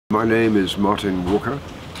My name is Martin Walker,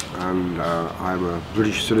 and I'm a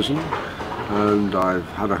British citizen, and I've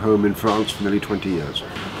had a home in France for nearly 20 years.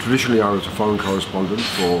 Traditionally I was a foreign correspondent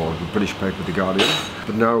for the British paper The Guardian,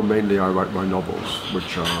 but now mainly I write my novels,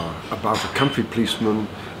 which are about a country policeman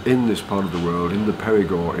in this part of the world, in the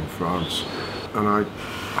Périgord in France, and I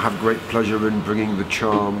have great pleasure in bringing the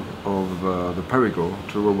charm of the Périgord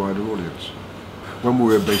to a wider audience. When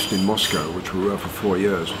we were based in Moscow, which we were for 4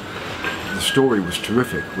 years, the story was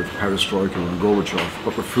terrific with Perestroika and Gorbachev,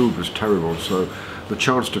 but the food was terrible, so the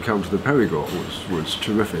chance to come to the Périgord was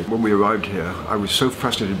terrific. When we arrived here, I was so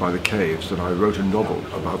fascinated by the caves that I wrote a novel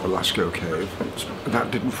about the Lascaux cave. That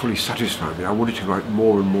didn't fully satisfy me. I wanted to write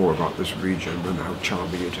more and more about this region and how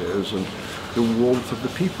charming it is, and the warmth of the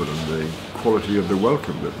people and the quality of the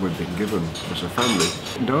welcome that we've been given as a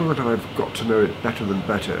family. Now that I've got to know it better and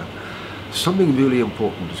better, something really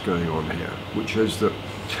important is going on here, which is that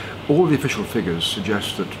all the official figures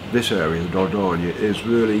suggest that this area, the Dordogne, is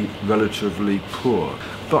really relatively poor,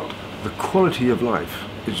 but the quality of life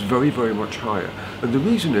is very, very much higher. And the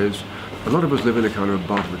reason is, a lot of us live in a kind of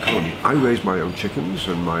barter economy. I raise my own chickens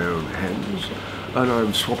and my own hens, and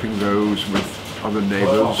I'm swapping those with other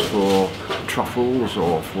neighbours for truffles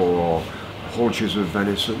or for haunches of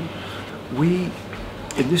venison.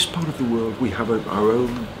 In this part of the world, we have our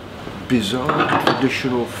own bizarre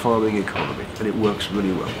traditional farming economy, and it works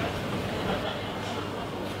really well.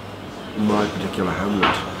 In my particular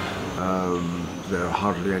hamlet, there are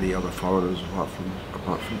hardly any other foreigners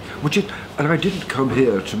apart from and I didn't come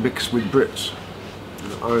here to mix with Brits.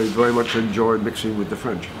 I very much enjoyed mixing with the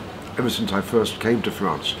French. Ever since I first came to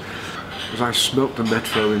France, as I smelt the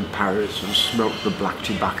metro in Paris and smelt the black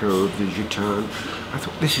tobacco of the Gitane, I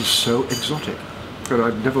thought, this is so exotic. And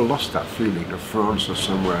I've never lost that feeling of France as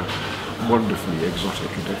somewhere wonderfully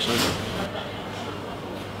exotic and exciting.